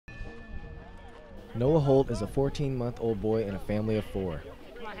Noah Holt is a 14-month-old boy in a family of 4.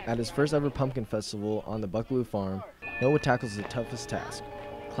 At his first ever pumpkin festival on the Buckaloo farm, Noah tackles the toughest task,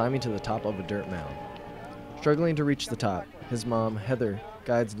 climbing to the top of a dirt mound. Struggling to reach the top, his mom, Heather,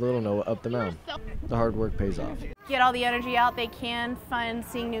 guides little Noah up the mound. The hard work pays off. Get all the energy out they can, fun,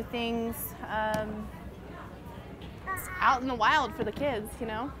 seeing new things, it's out in the wild for the kids, you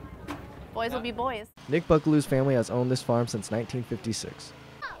know. Boys will be boys. Nick Buckaloo's family has owned this farm since 1956.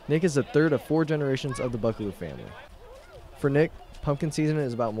 Nick is the third of 4 generations of the Buckaloo family. For Nick, pumpkin season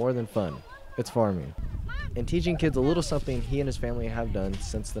is about more than fun. It's farming and teaching kids a little something he and his family have done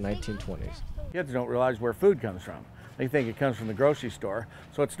since the 1920s. Kids don't realize where food comes from. They think it comes from the grocery store.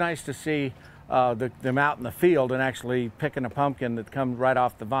 So it's nice to see them out in the field and actually picking a pumpkin that comes right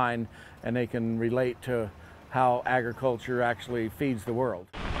off the vine, and they can relate to how agriculture actually feeds the world.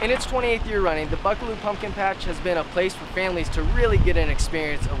 In its 28th year running, the Buckaloo Pumpkin Patch has been a place for families to really get an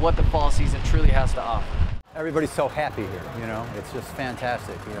experience of what the fall season truly has to offer. Everybody's so happy here, you know, it's just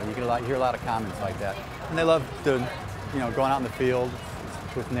fantastic. You know, you hear a lot of comments like that. And they love the, going out in the field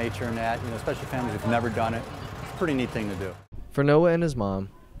with nature and that, especially families who've never done it. It's a pretty neat thing to do. For Noah and his mom,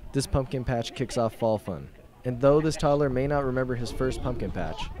 this pumpkin patch kicks off fall fun. And though this toddler may not remember his first pumpkin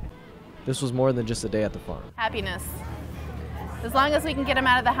patch, this was more than just a day at the farm. Happiness. As long as we can get them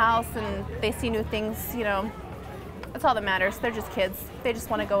out of the house and they see new things, that's all that matters. They're just kids. They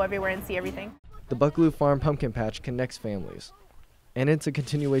just want to go everywhere and see everything. The Buckaloo Farm Pumpkin Patch connects families, and it's a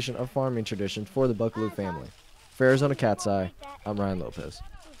continuation of farming tradition for the Buckaloo family. For Arizona Cat's Eye, I'm Ryan Lopez.